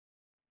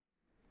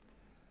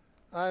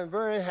I'm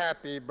very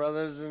happy,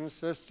 brothers and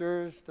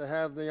sisters, to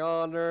have the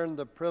honor and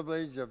the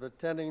privilege of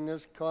attending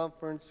this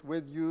conference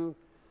with you,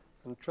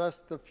 and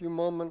trust the few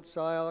moments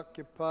I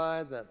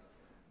occupy that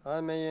I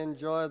may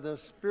enjoy the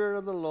Spirit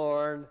of the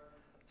Lord,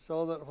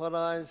 so that what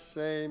I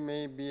say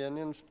may be an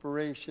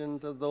inspiration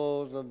to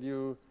those of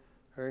you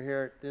who are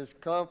here at this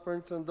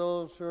conference and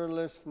those who are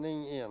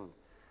listening in.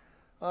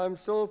 I'm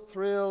so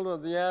thrilled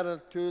with the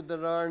attitude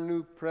that our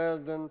new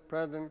president,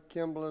 President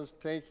Kimball, has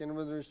taken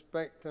with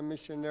respect to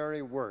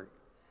missionary work.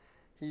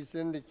 He's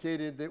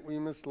indicated that we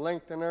must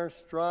lengthen our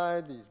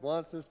stride. He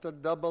wants us to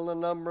double the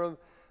number of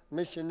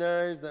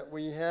missionaries that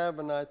we have,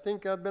 and I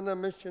think I've been a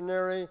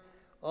missionary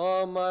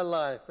all my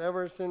life,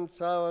 ever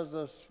since I was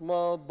a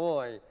small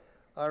boy.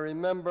 I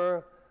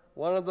remember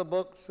one of the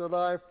books that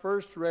I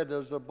first read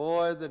as a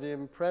boy that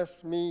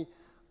impressed me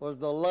was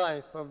The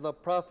Life of the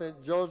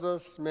Prophet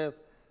Joseph Smith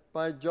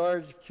by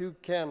George Q.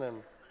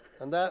 Cannon,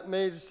 and that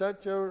made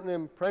such an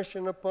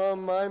impression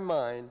upon my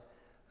mind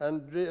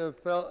and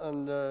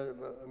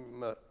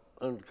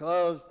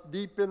caused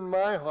deep in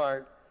my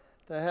heart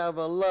to have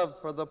a love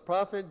for the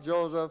prophet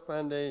Joseph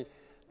and a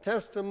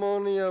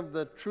testimony of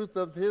the truth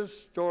of his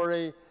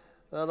story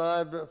that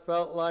I've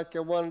felt like I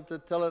wanted to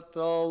tell it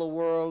to all the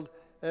world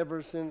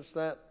ever since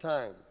that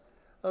time.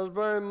 I was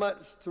very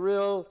much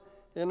thrilled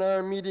in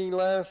our meeting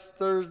last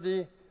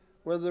Thursday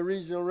with the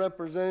regional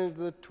representatives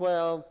of the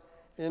 12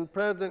 in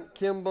President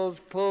Kimball's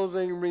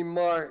closing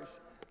remarks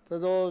to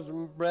those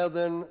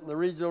brethren, the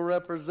regional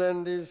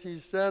representatives. He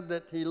said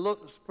that he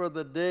looks for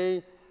the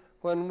day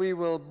when we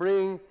will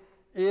bring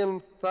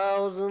in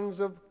thousands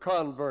of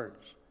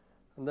converts.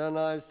 And then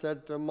I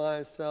said to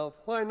myself,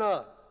 why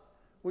not?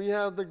 We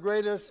have the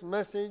greatest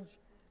message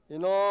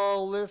in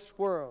all this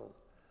world.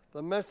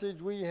 The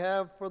message we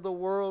have for the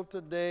world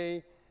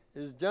today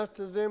is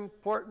just as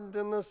important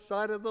in the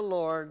sight of the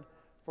Lord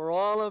for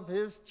all of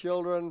his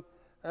children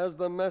as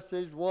the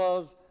message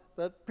was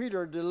that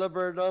Peter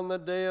delivered on the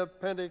day of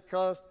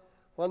Pentecost,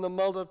 when the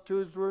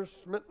multitudes were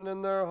smitten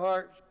in their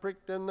hearts,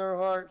 pricked in their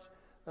hearts,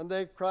 and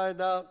they cried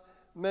out,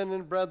 men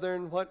and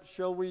brethren, what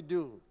shall we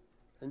do?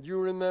 And you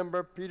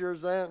remember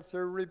Peter's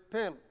answer,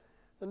 repent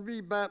and be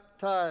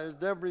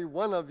baptized, every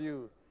one of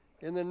you,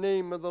 in the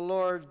name of the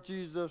Lord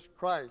Jesus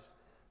Christ,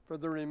 for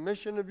the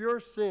remission of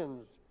your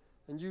sins,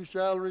 and you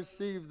shall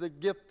receive the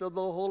gift of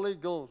the Holy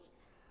Ghost.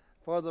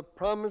 For the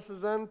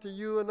promises unto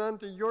you and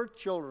unto your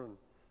children,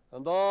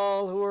 and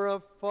all who are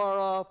afar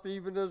off,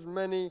 even as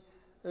many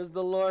as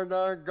the Lord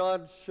our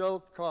God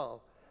shall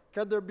call.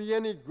 Can there be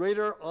any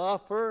greater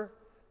offer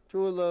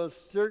to the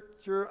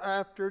searcher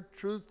after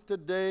truth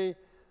today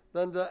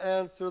than to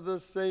answer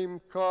the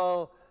same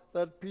call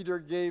that Peter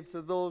gave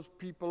to those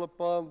people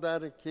upon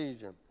that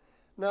occasion?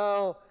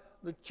 Now,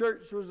 the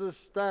church was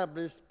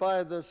established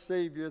by the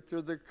Savior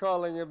through the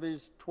calling of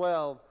his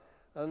 12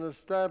 and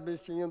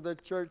establishing of the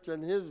church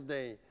in his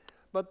day.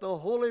 But the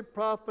holy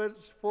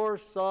prophets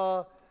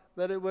foresaw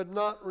that it would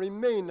not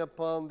remain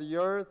upon the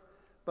earth,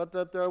 but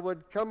that there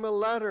would come a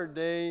latter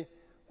day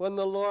when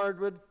the Lord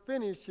would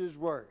finish his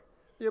work.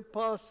 The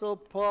Apostle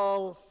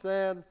Paul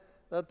said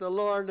that the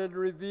Lord had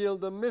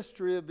revealed the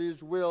mystery of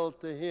his will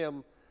to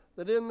him,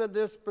 that in the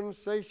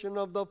dispensation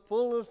of the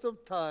fullness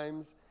of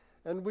times,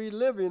 and we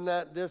live in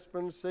that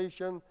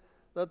dispensation,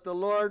 that the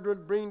Lord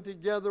would bring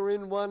together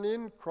in one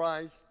in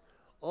Christ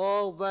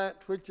all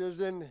that which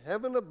is in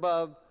heaven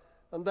above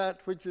and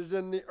that which is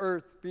in the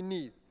earth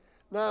beneath.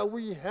 Now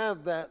we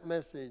have that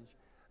message,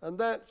 and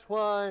that's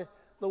why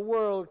the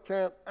world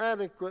can't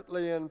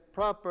adequately and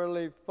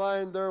properly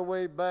find their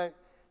way back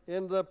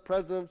in the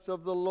presence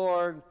of the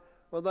Lord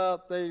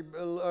without they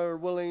are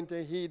willing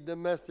to heed the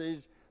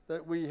message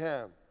that we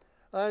have.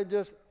 I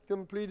just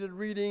completed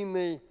reading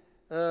the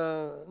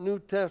New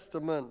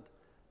Testament,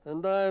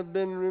 and I've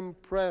been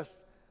impressed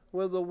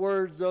with the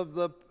words of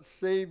the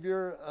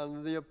Savior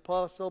and the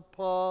Apostle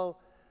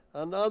Paul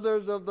and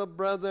others of the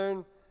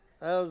brethren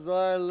as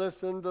I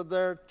listened to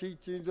their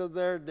teachings of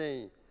their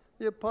day.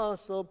 The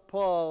Apostle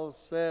Paul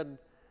said,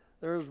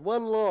 there's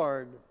one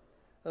Lord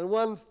and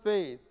one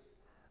faith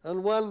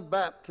and one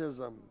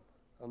baptism.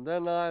 And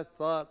then I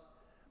thought,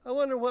 I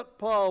wonder what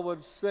Paul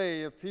would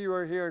say if he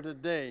were here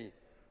today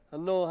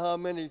and know how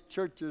many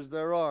churches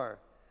there are.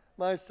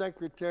 My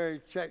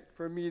secretary checked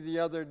for me the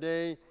other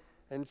day,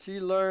 and she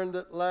learned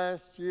that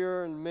last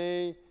year in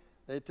May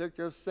they took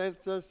a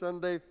census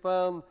and they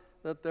found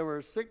that there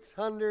were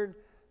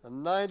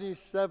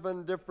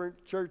 697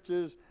 different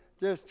churches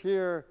just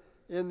here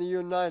in the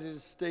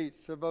United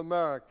States of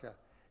America.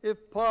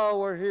 If Paul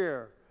were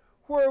here,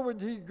 where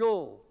would he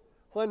go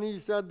when he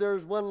said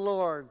there's one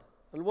Lord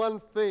and one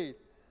faith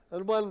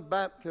and one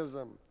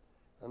baptism?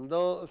 And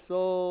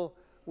so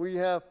we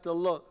have to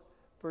look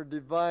for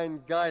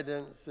divine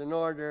guidance in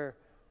order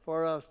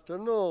for us to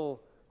know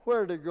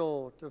where to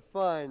go to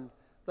find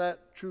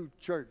that true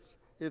church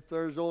if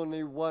there's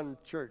only one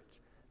church.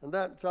 And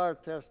that's our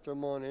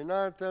testimony. And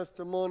our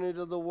testimony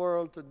to the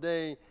world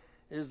today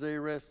is a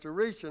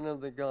restoration of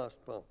the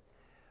gospel.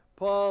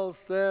 Paul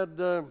said,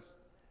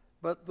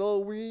 but though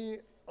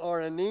we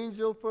are an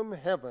angel from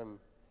heaven,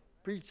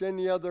 preach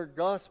any other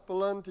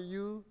gospel unto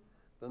you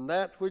than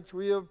that which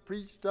we have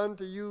preached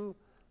unto you,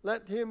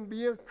 let him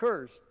be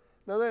accursed.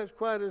 Now that's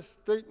quite a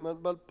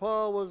statement, but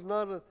Paul was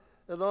not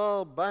at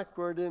all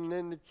backward in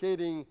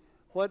indicating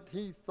what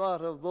he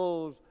thought of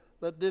those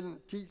that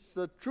didn't teach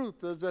the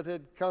truth as it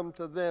had come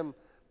to them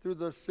through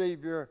the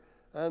Savior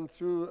and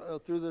through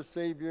the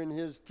Savior and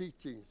his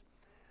teachings.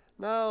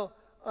 Now,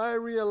 I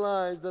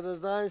realize that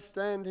as I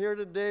stand here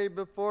today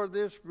before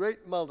this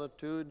great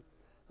multitude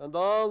and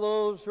all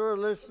those who are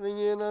listening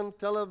in on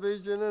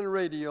television and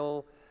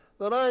radio,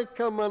 that I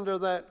come under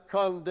that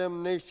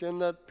condemnation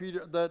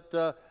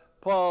that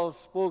Paul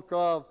spoke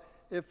of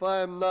if I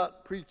am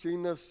not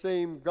preaching the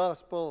same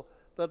gospel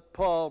that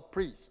Paul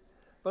preached.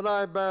 But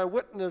I bear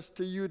witness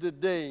to you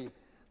today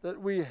that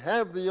we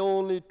have the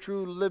only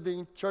true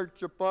living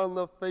church upon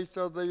the face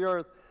of the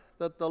earth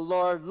that the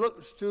Lord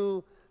looks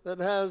to, that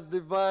has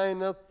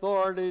divine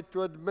authority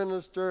to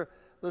administer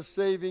the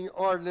saving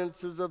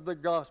ordinances of the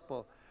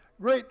gospel.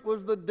 Great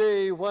was the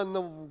day when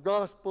the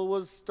gospel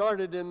was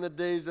started in the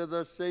days of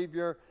the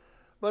Savior,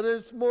 but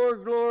it's more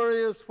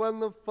glorious when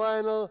the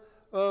final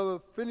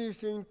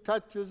finishing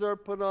touches are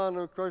put on.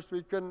 Of course,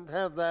 we couldn't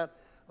have that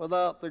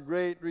without the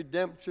great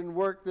redemption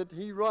work that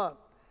he wrought.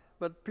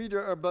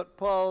 But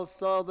Paul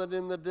saw that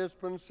in the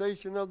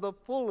dispensation of the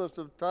fullness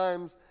of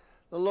times,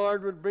 the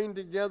Lord would bring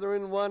together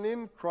in one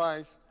in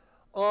Christ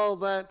all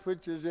that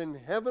which is in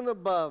heaven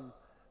above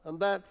and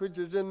that which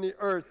is in the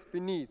earth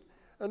beneath.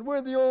 And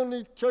we're the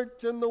only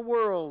church in the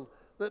world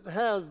that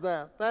has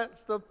that.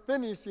 That's the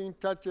finishing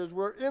touches.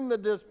 We're in the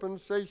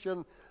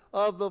dispensation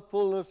of the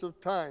fullness of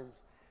times.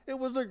 It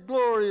was a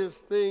glorious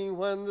thing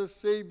when the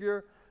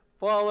Savior,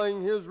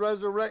 following his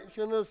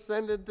resurrection,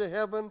 ascended to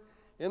heaven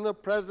in the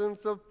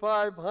presence of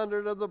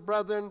 500 of the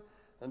brethren,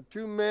 and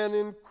 2 men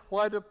in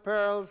white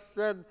apparel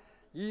said,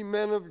 Ye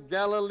men of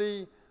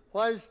Galilee,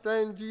 why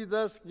stand ye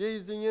thus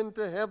gazing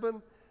into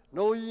heaven?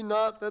 Know ye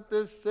not that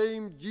this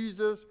same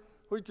Jesus,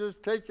 which is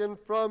taken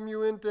from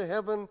you into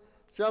heaven,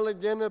 shall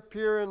again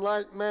appear in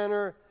like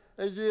manner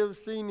as ye have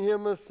seen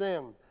him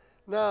ascend?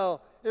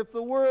 Now, if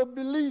the world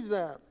believes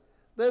that,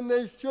 then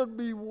they should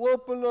be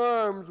open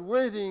arms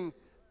waiting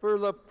for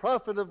the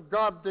prophet of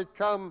God to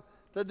come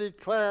to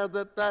declare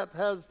that that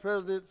has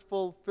its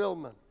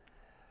fulfillment.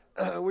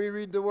 We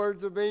read the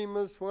words of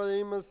Amos, where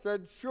Amos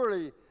said,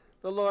 Surely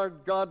the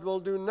Lord God will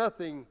do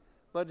nothing,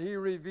 but he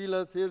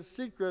revealeth his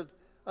secret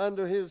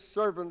unto his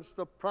servants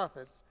the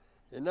prophets.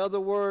 In other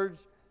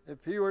words, if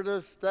he were to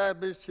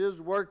establish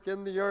his work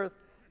in the earth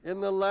in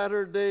the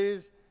latter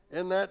days,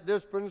 in that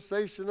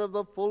dispensation of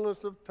the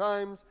fullness of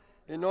times,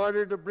 in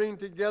order to bring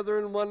together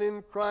in one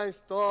in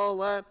Christ all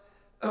that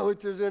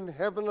which is in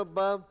heaven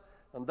above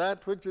and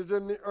that which is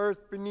in the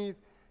earth beneath,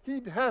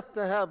 he'd have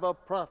to have a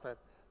prophet.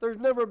 There's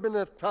never been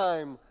a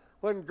time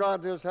when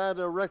God has had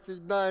a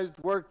recognized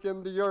work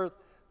in the earth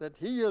that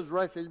he has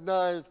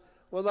recognized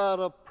without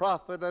a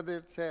prophet at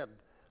its head.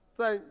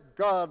 Thank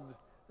God,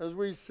 as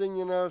we sing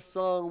in our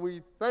song,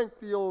 we thank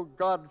thee, O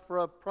God, for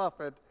a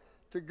prophet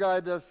to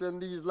guide us in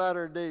these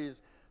latter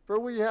days. For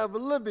we have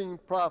living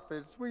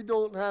prophets. We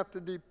don't have to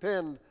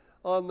depend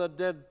on the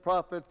dead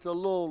prophets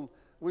alone.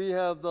 We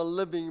have the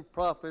living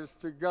prophets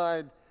to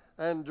guide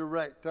and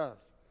direct us.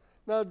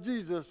 Now,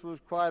 Jesus was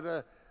quite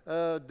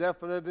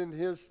definite in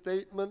his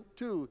statement,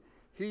 too.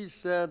 He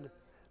said,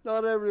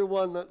 Not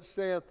everyone that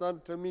saith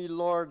unto me,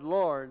 Lord,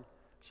 Lord,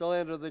 shall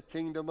enter the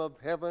kingdom of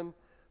heaven,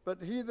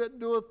 but he that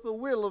doeth the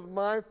will of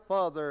my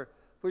Father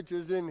which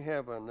is in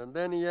heaven. And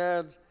then he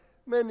adds,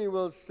 Many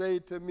will say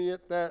to me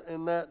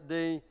in that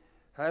day,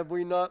 Have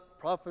we not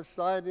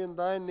prophesied in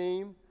thy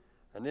name,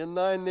 and in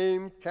thy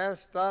name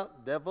cast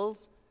out devils,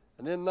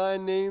 and in thy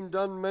name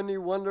done many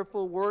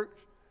wonderful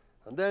works?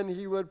 And then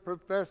he would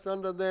profess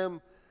unto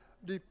them,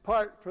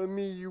 Depart from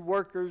me, you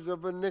workers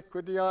of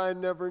iniquity, I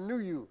never knew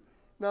you.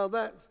 Now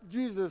that's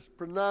Jesus'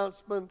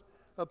 pronouncement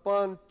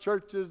upon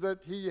churches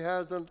that he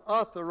hasn't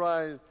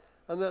authorized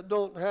and that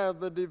don't have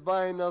the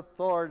divine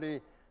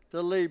authority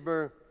to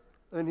labor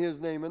in his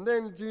name. And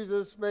then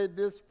Jesus made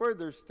this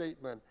further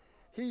statement.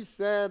 He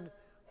said,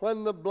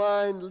 When the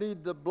blind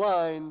lead the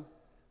blind,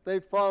 they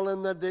fall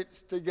in the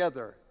ditch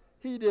together.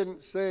 He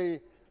didn't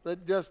say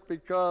that just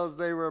because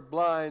they were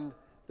blind,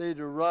 they'd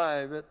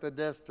arrive at the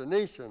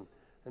destination.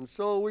 And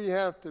so we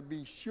have to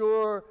be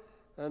sure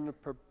and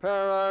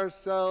prepare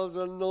ourselves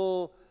and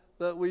know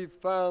that we've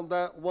found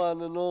that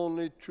one and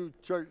only true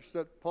church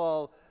that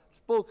Paul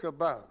spoke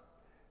about.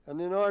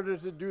 And in order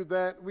to do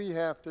that, we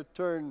have to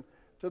turn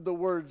to the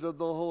words of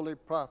the holy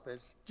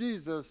prophets.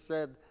 Jesus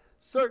said,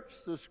 Search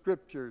the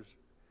scriptures,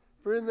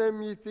 for in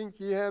them ye think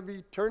ye have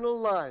eternal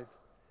life,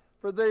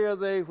 for they are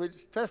they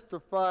which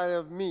testify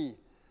of me.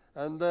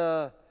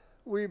 And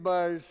we,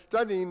 by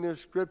studying the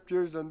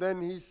scriptures, and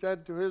then he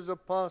said to his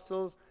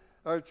apostles,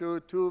 or to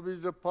 2 of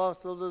his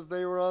apostles as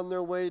they were on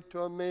their way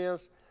to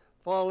Emmaus,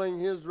 following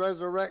his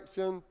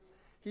resurrection,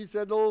 he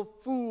said, O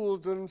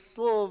fools and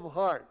slow of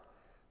heart,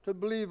 to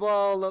believe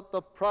all that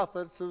the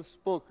prophets have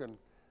spoken.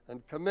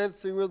 And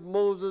commencing with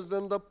Moses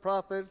and the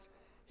prophets,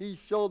 he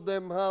showed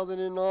them how that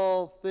in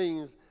all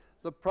things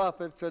the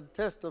prophets had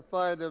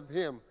testified of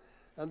him.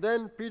 And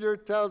then Peter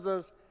tells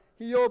us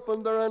he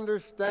opened their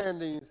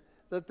understandings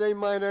that they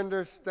might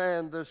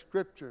understand the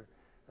Scripture.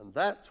 And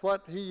that's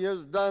what he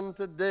has done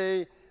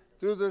today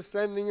through the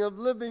sending of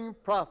living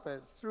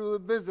prophets, through the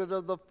visit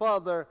of the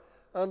Father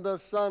and the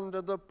Son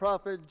to the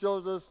prophet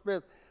Joseph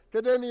Smith.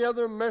 Could any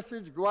other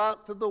message go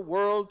out to the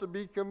world to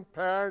be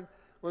compared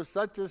with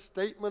such a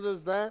statement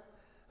as that?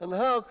 And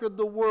how could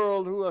the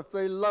world, who, if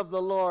they love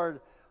the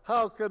Lord,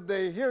 how could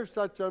they hear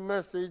such a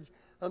message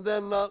and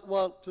then not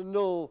want to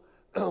know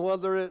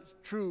whether it's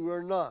true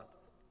or not?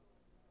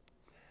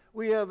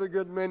 We have a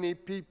good many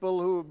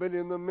people who have been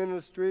in the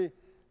ministry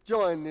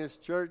join this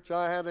church.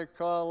 I had a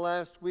call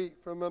last week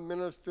from a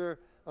minister,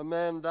 a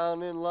man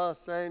down in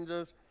Los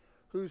Angeles,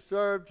 who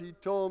served, he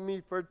told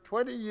me, for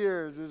 20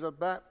 years as a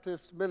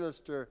Baptist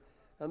minister,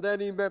 and then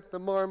he met the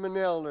Mormon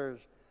elders,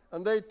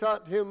 and they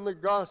taught him the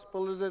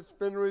gospel as it's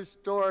been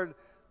restored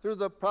through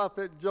the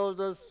prophet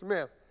Joseph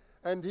Smith.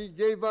 And he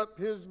gave up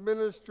his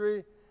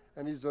ministry,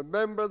 and he's a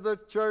member of the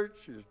church.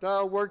 He's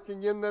now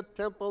working in the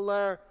temple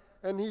there,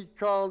 and he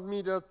called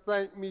me to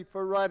thank me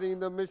for writing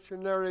the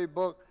missionary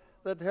book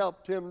that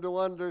helped him to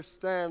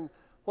understand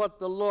what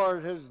the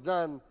Lord has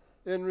done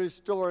in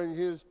restoring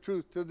his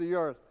truth to the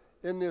earth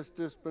in this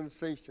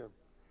dispensation.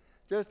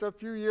 Just a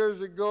few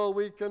years ago,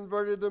 we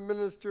converted a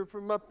minister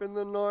from up in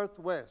the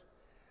Northwest,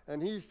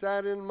 and he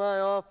sat in my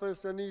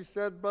office and he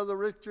said, Brother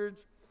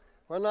Richards,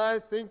 when I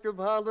think of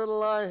how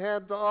little I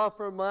had to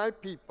offer my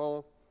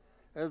people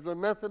as a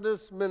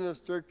Methodist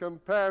minister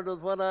compared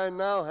with what I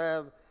now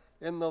have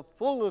in the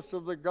fullness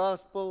of the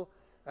gospel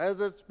as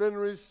it's been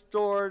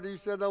restored, he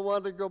said, I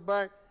want to go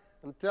back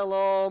and tell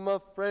all my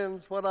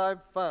friends what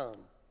I've found.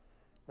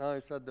 Now,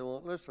 he said, they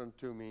won't listen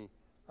to me.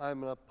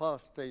 I'm an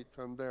apostate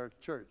from their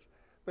church.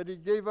 But he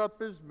gave up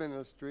his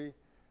ministry,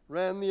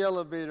 ran the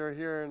elevator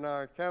here in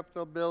our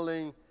Capitol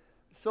building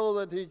so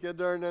that he could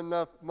earn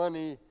enough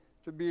money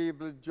to be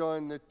able to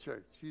join the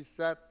church. He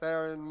sat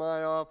there in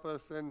my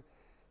office and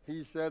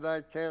he said,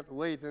 I can't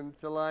wait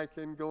until I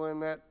can go in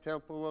that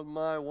temple with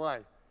my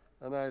wife.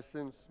 And I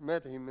since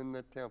met him in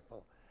the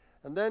temple.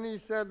 And then he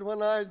said,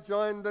 when I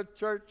joined the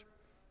church,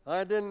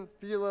 I didn't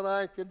feel that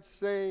I could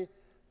say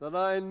that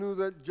I knew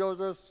that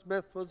Joseph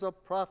Smith was a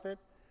prophet,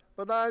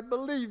 but I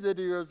believed that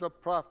he was a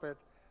prophet.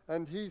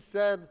 And he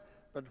said,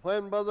 but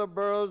when Brother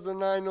Burroughs,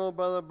 and I know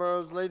Brother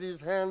Burroughs, laid his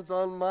hands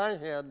on my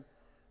head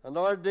and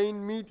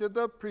ordained me to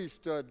the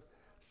priesthood,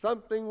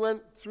 something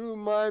went through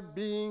my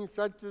being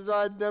such as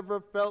I'd never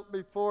felt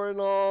before in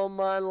all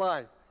my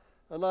life.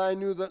 And I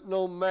knew that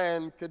no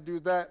man could do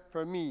that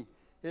for me.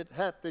 It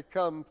had to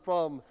come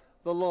from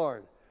the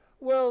Lord.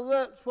 Well,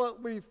 that's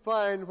what we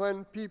find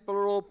when people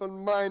are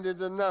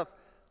open-minded enough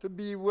to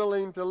be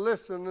willing to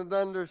listen and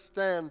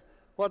understand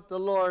what the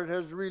Lord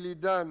has really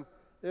done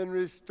in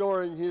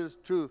restoring his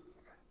truth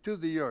to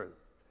the earth.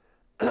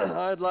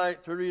 I'd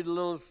like to read a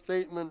little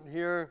statement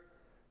here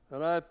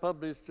that I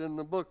published in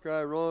the book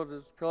I wrote.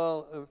 It's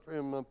called,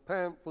 from a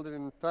pamphlet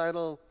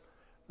entitled,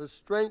 The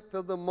Strength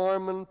of the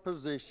Mormon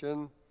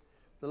Position.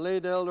 The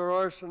late Elder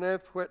Orson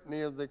F.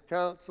 Whitney of the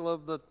Council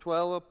of the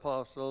 12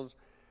 Apostles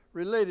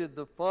related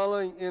the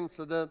following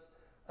incident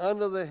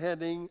under the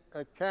heading,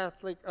 A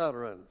Catholic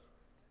Utterance.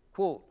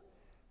 Quote,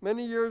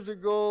 many years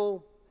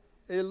ago,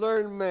 a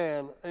learned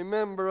man, a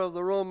member of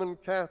the Roman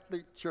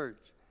Catholic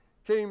Church,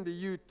 came to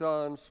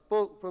Utah and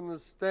spoke from the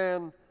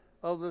stand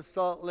of the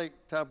Salt Lake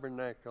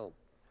Tabernacle.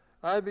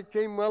 I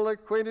became well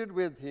acquainted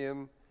with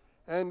him,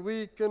 and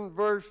we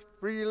conversed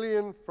freely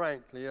and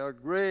frankly. A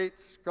great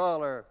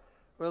scholar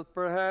with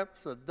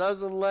perhaps a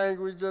dozen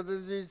languages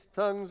at his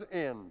tongue's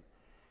end.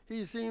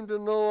 He seemed to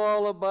know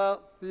all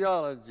about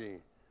theology,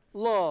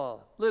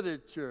 law,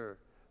 literature,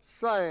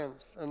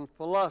 science, and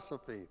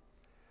philosophy.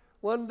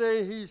 One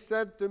day he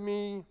said to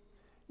me,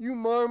 you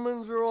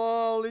Mormons are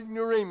all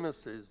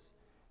ignoramuses.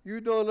 You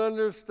don't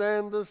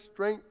understand the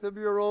strength of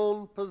your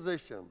own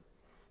position.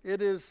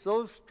 It is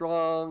so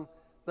strong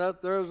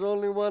that there's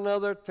only one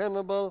other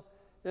tenable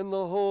in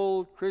the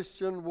whole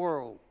Christian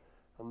world,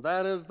 and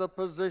that is the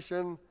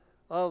position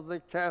of the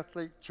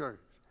Catholic Church.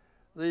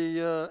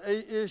 The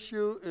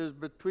issue is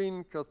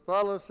between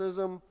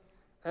Catholicism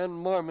and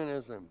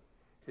Mormonism.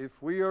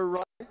 If we are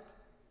right,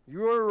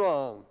 you are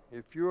wrong.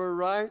 If you are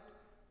right,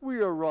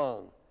 we are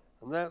wrong.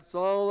 And that's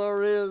all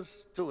there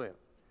is to it.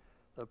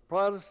 The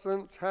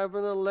Protestants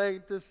haven't a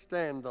leg to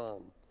stand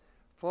on.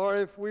 For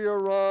if we are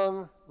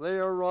wrong, they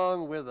are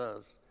wrong with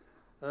us,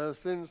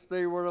 since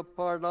they were a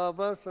part of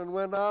us and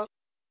went out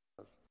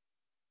with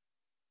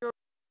us.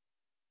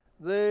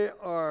 They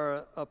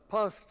are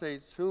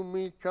apostates whom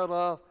we cut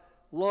off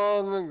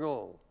long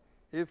ago.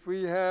 If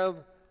we have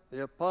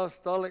the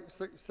apostolic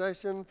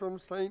succession from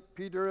St.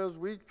 Peter as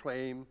we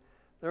claim,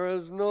 there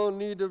is no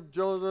need of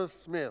Joseph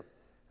Smith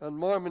and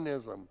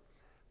Mormonism.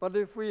 But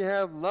if we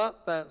have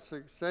not that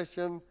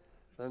succession,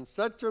 then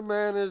such a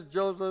man as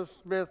Joseph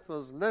Smith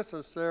was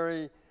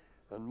necessary,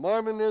 and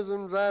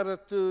Mormonism's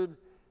attitude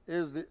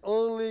is the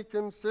only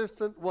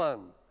consistent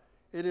one.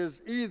 It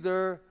is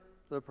either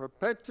the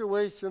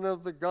perpetuation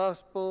of the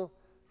gospel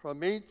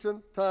from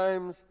ancient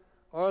times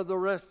or the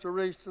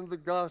restoration of the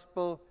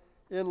gospel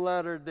in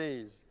latter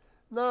days.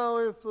 Now,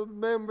 if the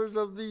members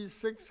of these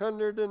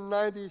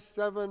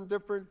 697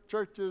 different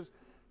churches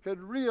could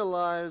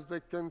realize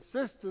the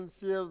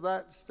consistency of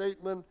that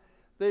statement,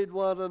 they'd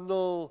want to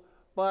know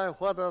by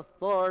what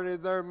authority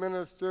their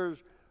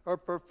ministers are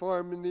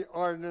performing the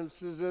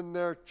ordinances in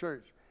their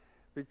church.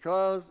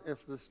 Because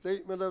if the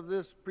statement of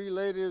this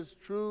prelate is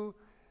true,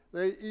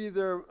 they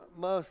either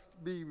must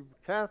be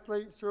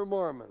Catholics or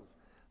Mormons.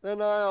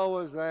 Then I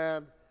always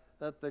add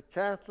that the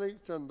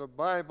Catholics and the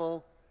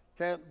Bible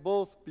can't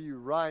both be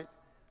right,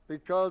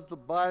 because the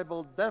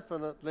Bible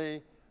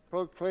definitely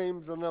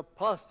proclaims an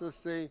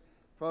apostasy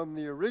from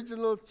the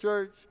original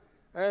church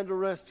and a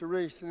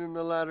restoration in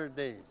the latter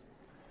days.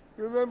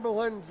 You remember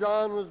when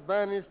John was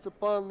banished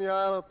upon the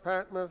Isle of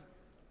Patmos,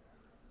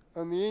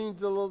 and the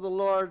angel of the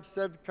Lord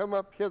said, "Come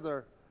up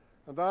hither,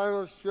 and I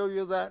will show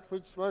you that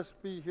which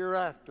must be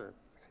hereafter."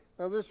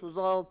 Now this was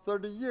all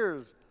 30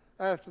 years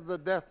after the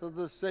death of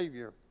the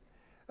Savior.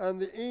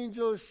 And the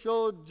angel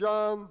showed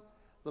John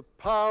the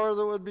power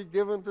that would be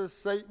given to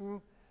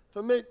Satan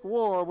to make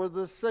war with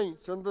the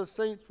saints, and the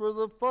saints were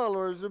the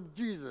followers of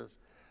Jesus,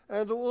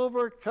 and to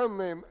overcome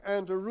them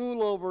and to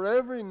rule over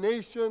every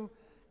nation,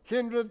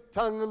 kindred,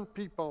 tongue, and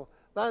people.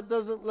 That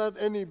doesn't let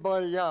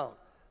anybody out.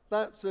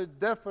 That's a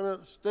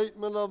definite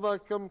statement of a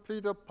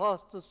complete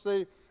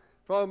apostasy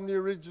from the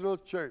original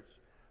church.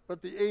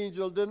 But the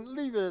angel didn't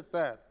leave it at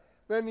that.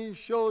 Then he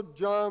showed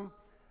John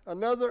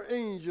another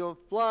angel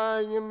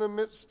flying in the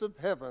midst of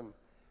heaven,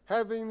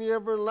 having the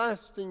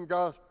everlasting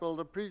gospel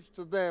to preach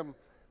to them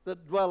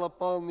that dwell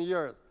upon the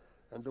earth,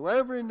 and to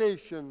every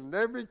nation and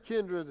every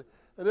kindred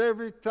and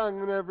every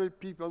tongue and every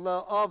people.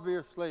 Now,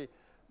 obviously,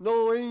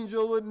 no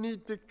angel would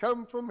need to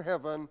come from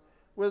heaven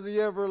with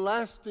the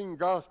everlasting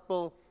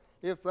gospel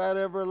if that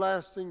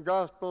everlasting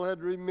gospel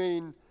had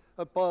remained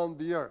upon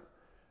the earth.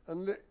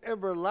 And the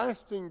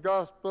everlasting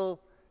gospel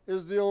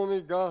is the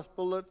only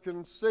gospel that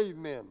can save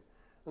men.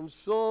 And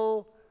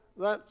so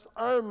that's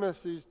our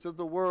message to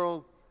the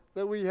world,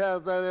 that we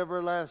have that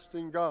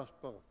everlasting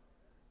gospel.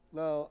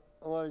 Now,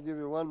 I want to give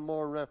you one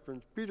more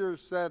reference. Peter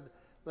said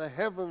the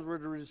heavens were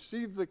to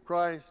receive the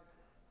Christ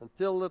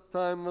until the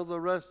time of the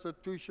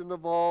restitution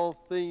of all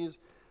things,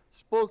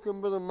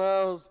 spoken by the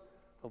mouths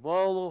of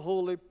all the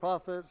holy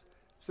prophets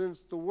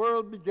since the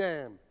world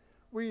began.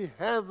 We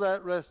have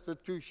that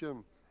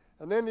restitution,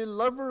 and any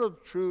lover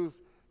of truth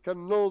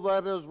can know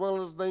that as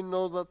well as they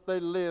know that they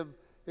live,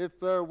 if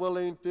they're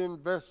willing to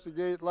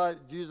investigate,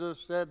 like Jesus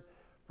said,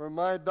 "For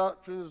my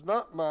doctrine is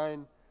not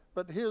mine,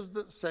 but his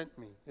that sent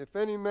me. If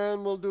any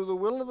man will do the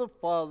will of the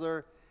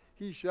Father,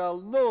 he shall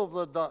know of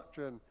the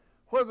doctrine,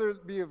 whether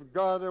it be of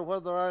God or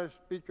whether I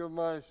speak of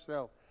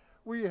myself."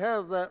 We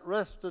have that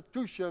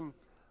restitution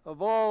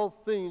of all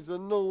things,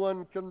 and no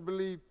one can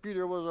believe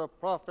Peter was a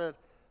prophet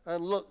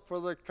and look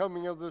for the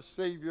coming of the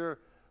Savior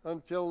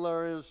until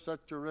there is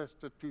such a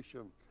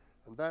restitution.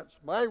 And that's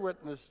my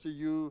witness to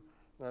you,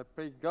 and I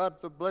pray God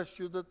to bless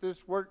you that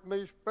this work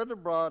may spread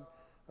abroad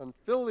and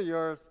fill the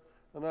earth,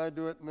 and I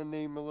do it in the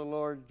name of the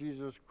Lord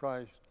Jesus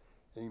Christ.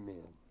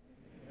 Amen.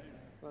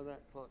 Well,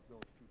 that clock goes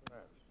too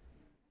fast.